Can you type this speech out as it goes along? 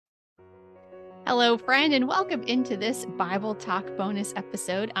Hello, friend, and welcome into this Bible Talk bonus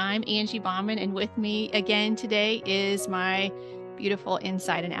episode. I'm Angie Bauman, and with me again today is my beautiful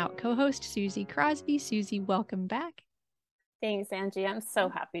Inside and Out co-host, Susie Crosby. Susie, welcome back. Thanks, Angie. I'm so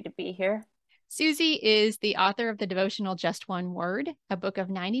happy to be here. Susie is the author of the devotional Just One Word, a book of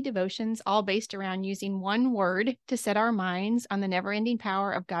 90 devotions, all based around using one word to set our minds on the never-ending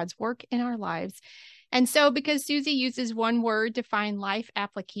power of God's work in our lives. And so because Susie uses one word to find life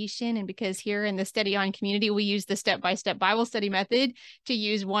application, and because here in the Steady On community, we use the step-by-step Bible study method to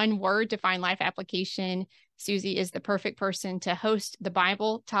use one word to find life application, Susie is the perfect person to host the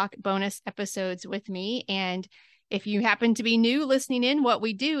Bible Talk bonus episodes with me. And if you happen to be new listening in, what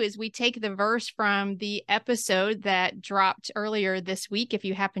we do is we take the verse from the episode that dropped earlier this week. If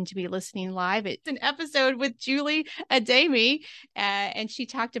you happen to be listening live, it's an episode with Julie Ademi, and she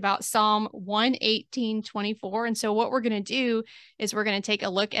talked about Psalm 118:24. And so what we're going to do is we're going to take a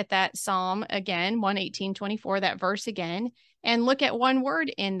look at that Psalm again, 118:24, that verse again, and look at one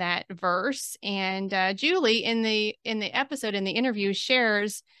word in that verse. And Julie in the episode, in the interview,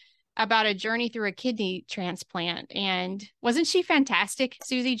 shares about a journey through a kidney transplant. And wasn't she fantastic,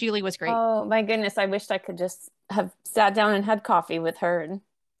 Susie? Julie was great. Oh my goodness, I wished I could just have sat down and had coffee with her and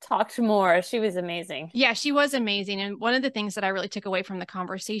talked more. She was amazing. Yeah, she was amazing. And one of the things that I really took away from the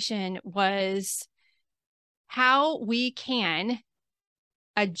conversation was how we can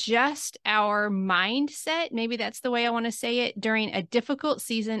adjust our mindset. Maybe that's the way I want to say it, during a difficult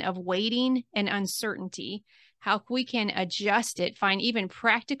season of waiting and uncertainty. How we can adjust it, find even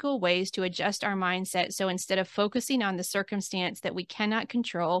practical ways to adjust our mindset. So instead of focusing on the circumstance that we cannot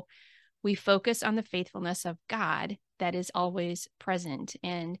control, we focus on the faithfulness of God that is always present.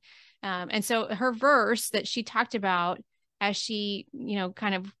 And so her verse that she talked about as she,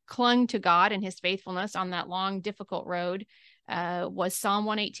 kind of clung to God and his faithfulness on that long, difficult road, was Psalm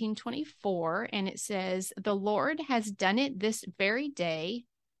 118:24. And it says, "The Lord has done it this very day.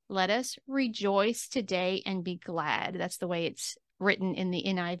 Let us rejoice today and be glad." That's the way it's written in the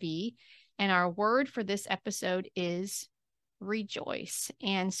NIV. And our word for this episode is rejoice.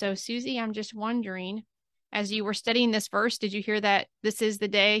 And so, Susie, I'm just wondering, as you were studying this verse, did you hear that this is the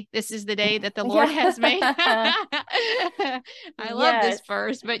day that the Lord has made? Yeah. I love this Yes.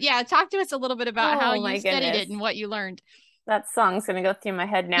 verse. But yeah, talk to us a little bit about how Oh you my studied goodness. it and what you learned. That song's gonna go through my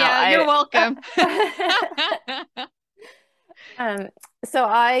head now. Yeah, you're welcome. Um, so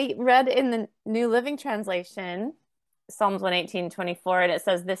I read in the New Living Translation, Psalms 118:24, and it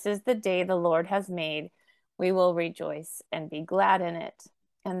says, "This is the day the Lord has made. We will rejoice and be glad in it."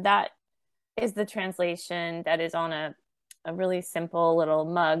 And that is the translation that is on a really simple little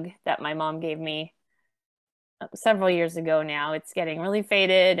mug that my mom gave me several years ago now. It's getting really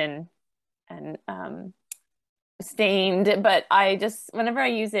faded and stained, but I just, whenever I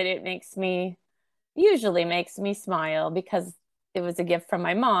use it, it usually makes me smile because it was a gift from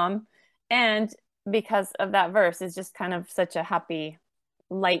my mom. And because of that verse is just kind of such a happy,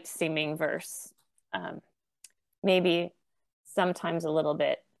 light seeming verse. Um, Maybe sometimes a little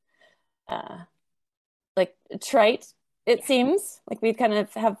bit uh, like trite, it seems. Like we kind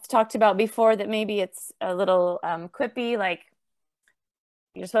of have talked about before, that maybe it's a little quippy, like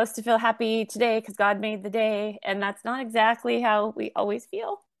you're supposed to feel happy today because God made the day. And that's not exactly how we always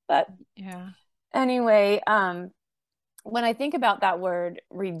feel. But Yeah. anyway, when I think about that word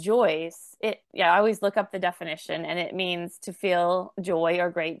rejoice, I always look up the definition, and it means to feel joy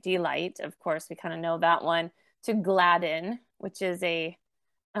or great delight. Of course, we kind of know that one. To gladden, which is a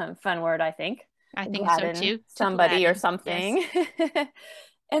fun word, I think. I think so Gladden too. To somebody or gladden. Yes. something.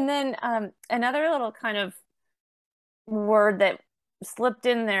 And then another little kind of word that slipped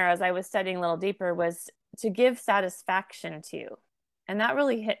in there as I was studying a little deeper was to give satisfaction to. And that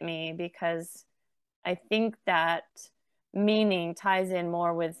really hit me because I think that meaning ties in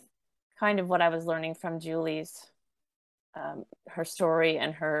more with kind of what I was learning from Julie's, her story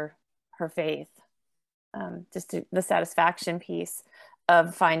and her faith, the satisfaction piece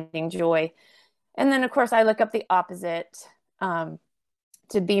of finding joy. And then, of course, I look up the opposite,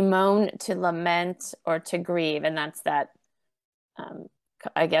 to bemoan, to lament, or to grieve, and that's that. Um,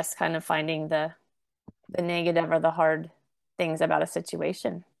 I guess kind of finding the negative or the hard things about a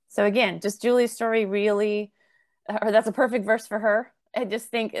situation. So again, just Julie's story really, or that's a perfect verse for her. I just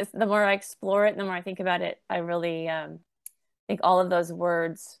think the more I explore it, the more I think about it, I really think all of those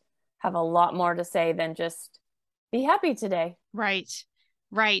words have a lot more to say than just be happy today. Right.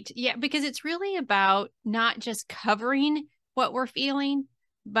 Right. Yeah, because it's really about not just covering what we're feeling,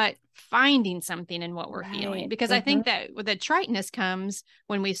 but finding something in what we're feeling. Right. Because I think that the triteness comes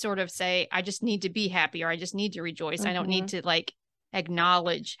when we sort of say, I just need to be happy or I just need to rejoice. I don't need Mm-hmm. to like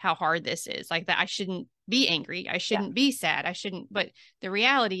acknowledge how hard this is, like that I shouldn't be angry, I shouldn't be sad, I shouldn't. But the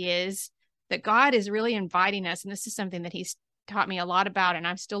reality is that God is really inviting us, and this is something that he's taught me a lot about, and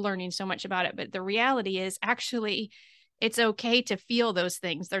I'm still learning so much about it. But the reality is actually it's okay to feel those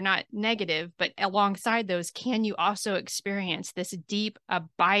things. They're not negative, but alongside those, can you also experience this deep,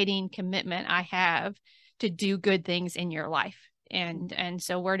 abiding commitment I have to do good things in your life? And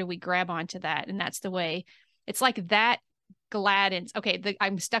so where do we grab onto that? And that's the way. It's like that gladden. Okay,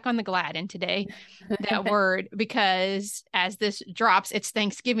 I'm stuck on the gladden today, that word, because as this drops, it's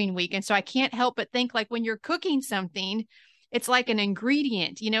Thanksgiving week. And so I can't help but think, like, when you're cooking something, it's like an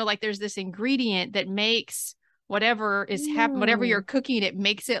ingredient, like there's this ingredient that makes whatever is whatever you're cooking, it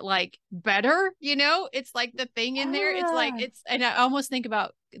makes it like better, it's like the thing in there. It's like, and I almost think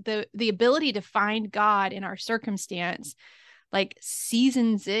about the ability to find God in our circumstance, like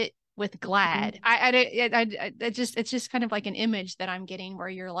seasons it with glad. It's just kind of like an image that I'm getting, where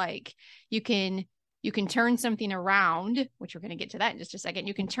you're like, you can turn something around, which we're going to get to that in just a second.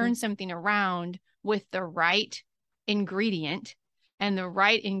 You can turn something around with the right ingredient, and the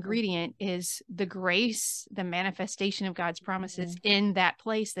right ingredient is the grace, the manifestation of God's promises in that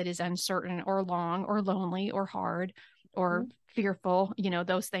place that is uncertain or long or lonely or hard or fearful,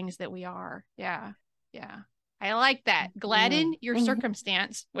 those things that we are. Yeah. I like that. Gladden your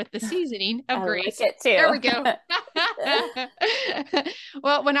circumstance with the seasoning of grace. I like it too. There we go.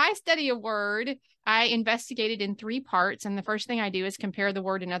 Well, when I study a word, I investigate it in 3 parts. And the first thing I do is compare the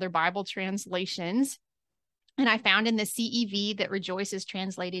word in other Bible translations. And I found in the CEV that rejoice is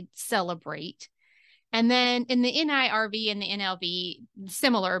translated celebrate. And then in the NIRV and the NLV,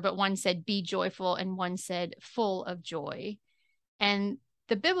 similar, but one said be joyful and one said full of joy. And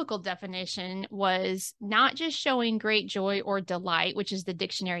the biblical definition was not just showing great joy or delight, which is the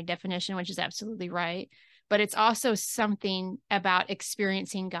dictionary definition, which is absolutely right, but it's also something about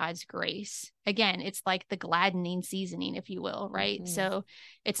experiencing God's grace. Again, it's like the gladdening seasoning, if you will, right? So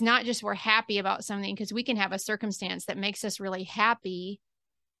it's not just we're happy about something, because we can have a circumstance that makes us really happy,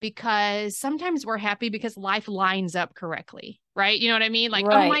 because sometimes we're happy because life lines up correctly, right? You know what I mean? Like,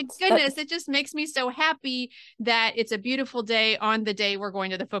 oh my goodness, it just makes me so happy that it's a beautiful day on the day we're going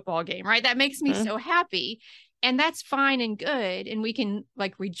to the football game, right? That makes me so happy. And that's fine and good. And we can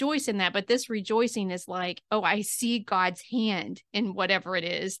like rejoice in that. But this rejoicing is like, oh, I see God's hand in whatever it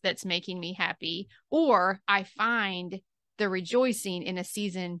is that's making me happy. Or I find the rejoicing in a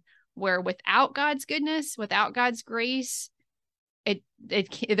season where without God's goodness, without God's grace,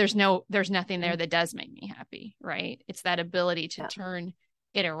 there's nothing there that does make me happy, right? It's that ability to turn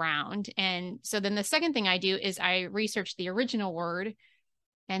it around. And so then the second thing I do is I research the original word,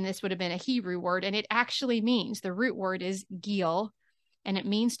 and this would have been a Hebrew word, and it actually means, the root word is gil, and it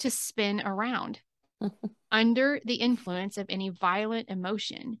means to spin around under the influence of any violent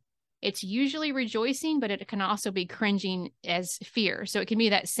emotion. It's usually rejoicing, but it can also be cringing as fear. So it can be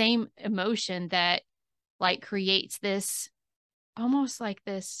that same emotion that like creates this almost like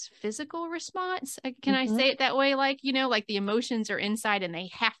this physical response. Can I say it that way? Like, like the emotions are inside and they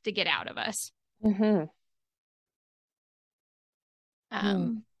have to get out of us. Yeah.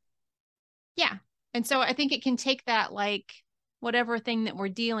 And so I think it can take that, like whatever thing that we're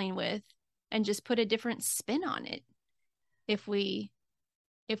dealing with, and just put a different spin on it. If we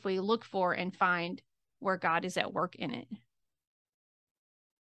look for and find where God is at work in it.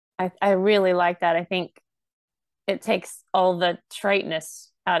 I really like that. I think it takes all the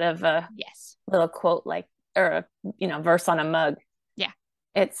triteness out of a little quote, like, or a verse on a mug. Yeah.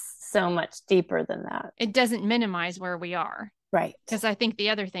 It's so much deeper than that. It doesn't minimize where we are. Right. Because I think the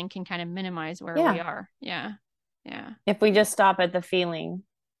other thing can kind of minimize where we are. Yeah. If we just stop at the feeling,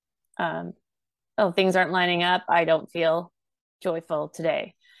 oh, things aren't lining up, I don't feel joyful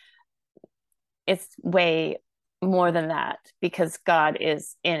today. It's way more than that, because God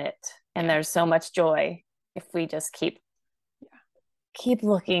is in it, and there's so much joy if we just keep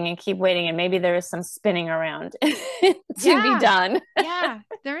looking and keep waiting, and maybe there is some spinning around to be done.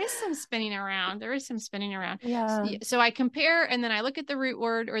 There is some spinning around. Yeah. So I compare, and then I look at the root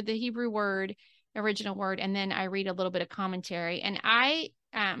word or the Hebrew word, original word, and then I read a little bit of commentary. And I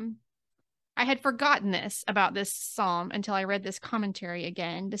had forgotten this about this psalm until I read this commentary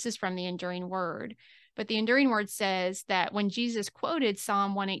again. This is from the Enduring Word. But the Enduring Word says that when Jesus quoted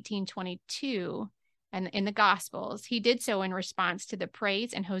Psalm 118:22 and in the Gospels, he did so in response to the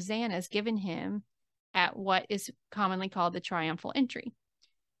praise and hosannas given him at what is commonly called the triumphal entry.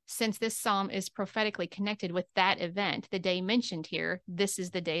 Since this psalm is prophetically connected with that event, the day mentioned here, this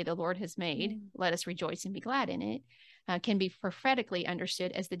is the day the Lord has made, let us rejoice and be glad in it, can be prophetically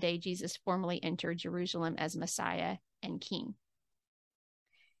understood as the day Jesus formally entered Jerusalem as Messiah and King.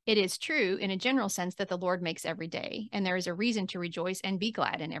 It is true in a general sense that the Lord makes every day, and there is a reason to rejoice and be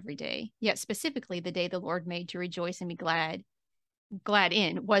glad in every day. Yet specifically the day the Lord made to rejoice and be glad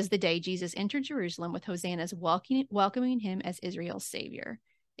in was the day Jesus entered Jerusalem with hosannas welcoming him as Israel's savior.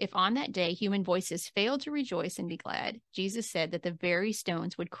 If on that day human voices failed to rejoice and be glad, Jesus said that the very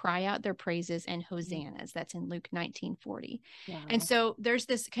stones would cry out their praises and hosannas. That's in Luke 19:40. Wow. And so there's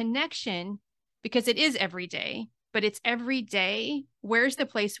this connection because it is every day, but it's every day. Where's the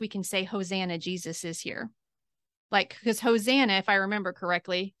place we can say, Hosanna, Jesus is here? Like, because Hosanna, if I remember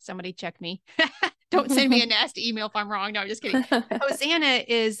correctly, somebody check me. Don't send me a nasty email if I'm wrong. No, I'm just kidding. Hosanna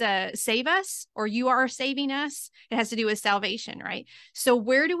is save us, or you are saving us. It has to do with salvation, right? So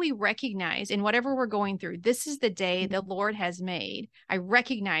where do we recognize in whatever we're going through, this is the day the Lord has made. I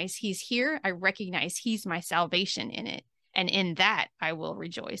recognize he's here. I recognize he's my salvation in it. And in that, I will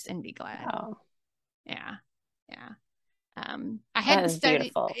rejoice and be glad. Wow. Yeah. Yeah. I hadn't studied.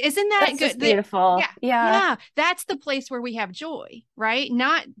 Beautiful. Isn't that That's good? Just beautiful. Yeah. That's the place where we have joy, right?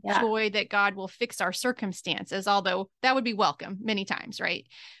 Not Yeah. joy that God will fix our circumstances, although that would be welcome many times, right?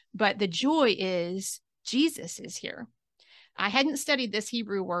 But the joy is Jesus is here. I hadn't studied this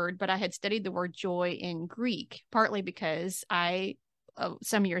Hebrew word, but I had studied the word joy in Greek, partly because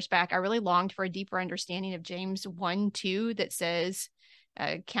some years back, I really longed for a deeper understanding of James 1:2 that says,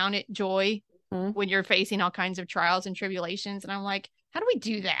 count it joy when you're facing all kinds of trials and tribulations. And I'm like, how do we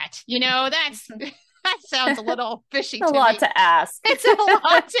do that? That sounds a little fishy to me. It's a lot to ask. It's a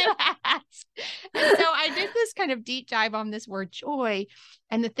lot to ask. And so I did this kind of deep dive on this word joy.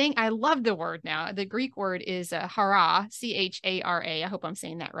 And the thing, I love the word now. The Greek word is chara, C-H-A-R-A. I hope I'm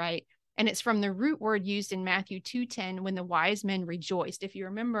saying that right. And it's from the root word used in Matthew 2:10 when the wise men rejoiced. If you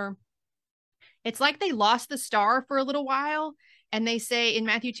remember, it's like they lost the star for a little while. And they say in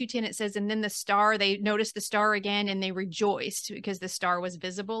Matthew 2:10, it says, and then they noticed the star again and they rejoiced because the star was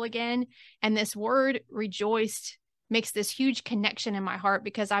visible again. And this word rejoiced makes this huge connection in my heart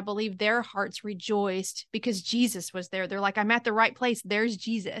because I believe their hearts rejoiced because Jesus was there. They're like, I'm at the right place. There's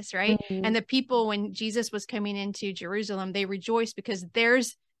Jesus, right? Mm-hmm. And the people, when Jesus was coming into Jerusalem, they rejoiced because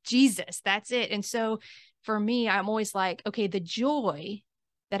there's Jesus. That's it. And so for me, I'm always like, okay, the joy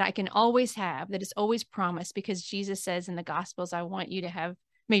that I can always have, that is always promised, because Jesus says in the Gospels, I want you to have,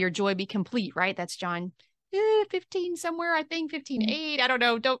 may your joy be complete, right? That's John 15 somewhere, I think 15:8. I don't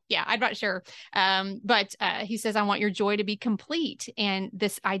know. I'm not sure. But he says, I want your joy to be complete. And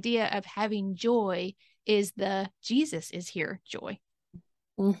this idea of having joy is the Jesus is here joy.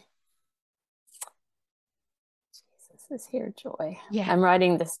 Jesus is here joy. Yeah. I'm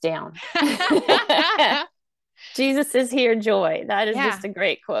writing this down. Jesus is here joy. That is just a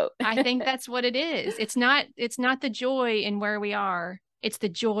great quote. I think that's what it is. It's not the joy in where we are. It's the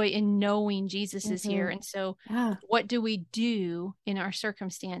joy in knowing Jesus is here. And so what do we do in our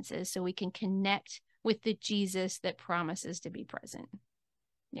circumstances so we can connect with the Jesus that promises to be present?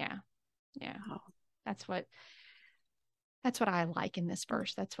 Yeah. Yeah. Wow. That's what I like in this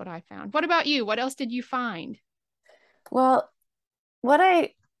verse. That's what I found. What about you? What else did you find? Well,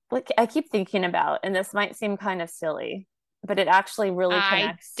 I keep thinking about, and this might seem kind of silly, but it actually really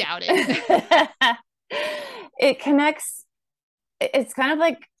connects. I doubt it. It connects. It's kind of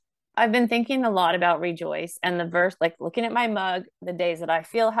like I've been thinking a lot about rejoice and the verse, like looking at my mug, the days that I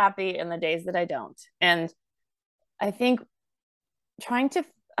feel happy and the days that I don't. And I think trying to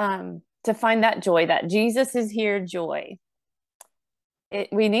find that joy, that Jesus is here joy.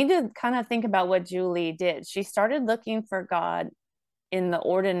 We need to kind of think about what Julie did. She started looking for God in the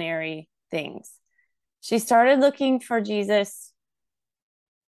ordinary things. She started looking for Jesus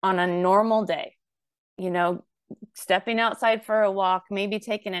on a normal day, stepping outside for a walk, maybe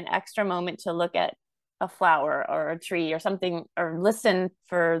taking an extra moment to look at a flower or a tree or something, or listen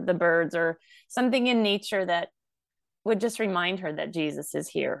for the birds or something in nature that would just remind her that Jesus is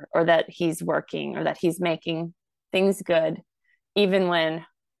here, or that he's working, or that he's making things good, even when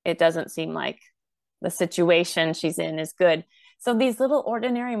it doesn't seem like the situation she's in is good. So these little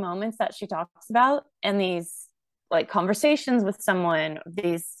ordinary moments that she talks about, and these like conversations with someone,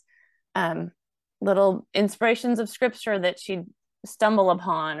 these little inspirations of scripture that she'd stumble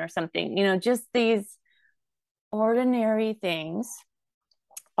upon or something, just these ordinary things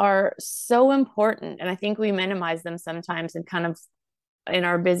are so important. And I think we minimize them sometimes and kind of in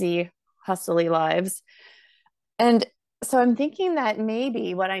our busy, hustly lives. And so I'm thinking that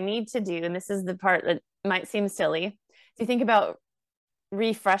maybe what I need to do, and this is the part that might seem silly, you think about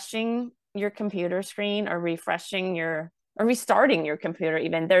refreshing your computer screen, or restarting your computer.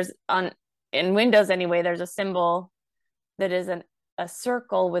 Even in Windows anyway, there's a symbol that is a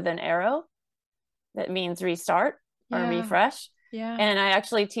circle with an arrow that means restart or refresh. Yeah. And I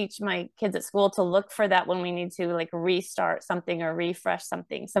actually teach my kids at school to look for that when we need to like restart something or refresh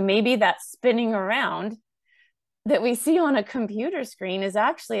something. So maybe that spinning around that we see on a computer screen is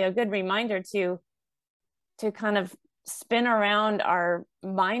actually a good reminder to kind of spin around our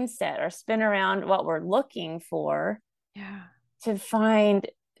mindset or spin around what we're looking for. Yeah. To find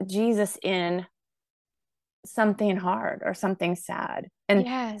Jesus in something hard or something sad. And so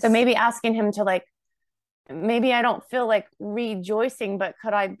Yes. maybe asking him to like, maybe I don't feel like rejoicing, but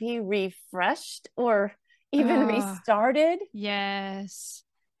could I be refreshed or even Oh, restarted? yes.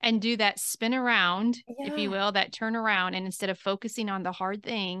 And do that spin around, if you Yeah. will, that turn around. And instead of focusing on the hard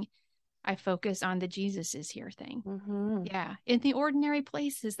thing, I focus on the Jesus is here thing. Mm-hmm. Yeah. In the ordinary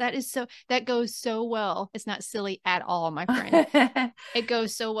places. That goes so well. It's not silly at all, my friend. It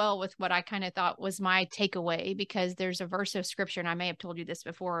goes so well with what I kind of thought was my takeaway, because there's a verse of scripture, and I may have told you this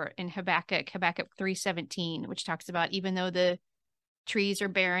before, in Habakkuk 3:17, which talks about, even though the trees are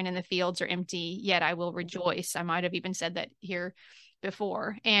barren and the fields are empty, yet I will rejoice. I might have even said that here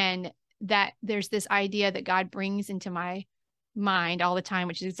before. And that there's this idea that God brings into my mind all the time,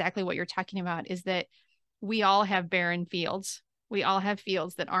 which is exactly what you're talking about, is that we all have barren fields. We all have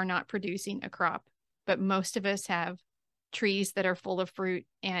fields that are not producing a crop, but most of us have trees that are full of fruit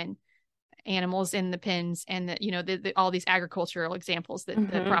and animals in the pens, and all these agricultural examples that the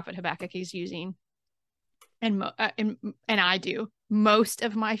Mm-hmm. prophet Habakkuk is using. And I do. Most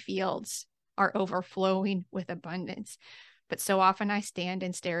of my fields are overflowing with abundance, but so often I stand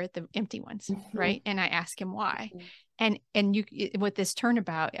and stare at the empty ones, Mm-hmm. right? And I ask him why. And you, with this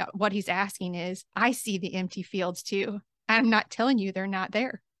turnabout, what he's asking is, I see the empty fields too. I'm not telling you they're not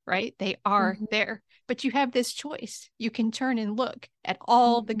there, right? They are Mm-hmm. there. But you have this choice. You can turn and look at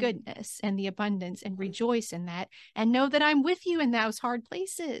all the Mm-hmm. goodness and the abundance and rejoice in that, and know that I'm with you in those hard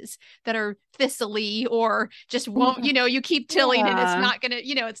places that are thistly, or just won't, you keep tilling and it's Yeah. not going to,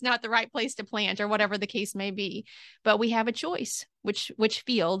 it's not the right place to plant, or whatever the case may be. But we have a choice, which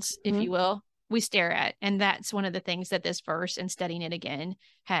fields, if Mm-hmm. you will, we stare at. And that's one of the things that this verse and studying it again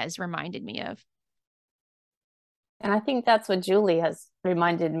has reminded me of. And I think that's what Julie has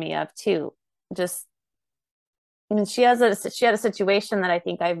reminded me of too. Just, I mean, she had a situation that I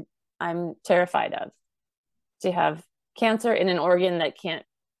think I'm terrified of. To have cancer in an organ that can't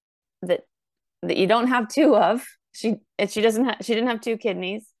that that you don't have two of. She didn't have two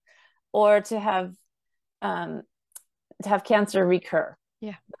kidneys, or um to have cancer recur.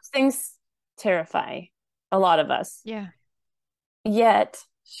 Yeah. Those things terrify a lot of us. Yeah. Yet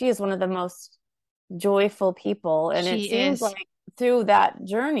she is one of the most joyful people, and it She seems is. like through that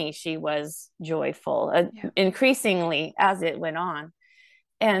journey she was joyful, Yeah. increasingly as it went on.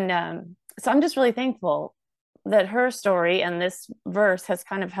 And so I'm just really thankful that her story and this verse has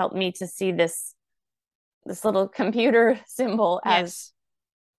kind of helped me to see this little computer symbol as Yes.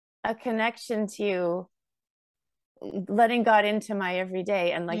 a connection to letting God into my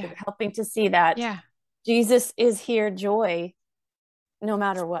everyday, and like Yeah. helping to see that Yeah. Jesus is here, joy, no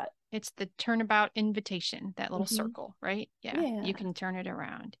matter what. It's the turnabout invitation, that little Mm-hmm. circle, right? Yeah. Yeah. You can turn it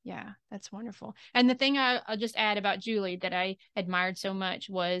around. Yeah. That's wonderful. And the thing I'll just add about Julie that I admired so much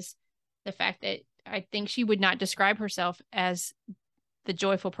was the fact that I think she would not describe herself as the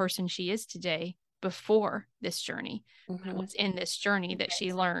joyful person she is today before this journey. But it Mm-hmm. was in this journey that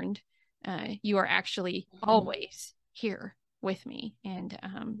she learned, you are actually Mm-hmm. always here with me. And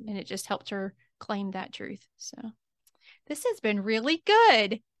it just helped her claim that truth. So this has been really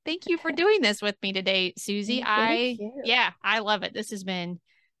good. Thank you for doing this with me today, Susie. Thank you. Yeah, I love it. This has been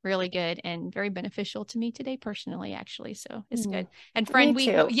really good and very beneficial to me today personally, actually. So it's good. And Me friend,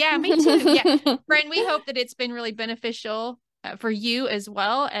 too. yeah, me too. Yeah. Friend, we hope that it's been really beneficial for you, as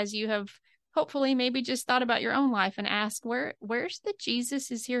well as you have hopefully maybe just thought about your own life and asked, where's the Jesus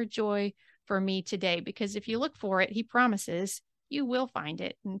is here joy for me today? Because if you look for it, he promises you will find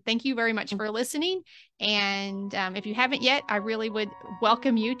it. And thank you very much for listening. And if you haven't yet, I really would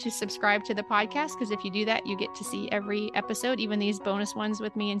welcome you to subscribe to the podcast, because if you do that, you get to see every episode, even these bonus ones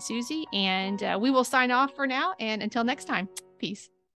with me and Susie. And we will sign off for now. And until next time, peace.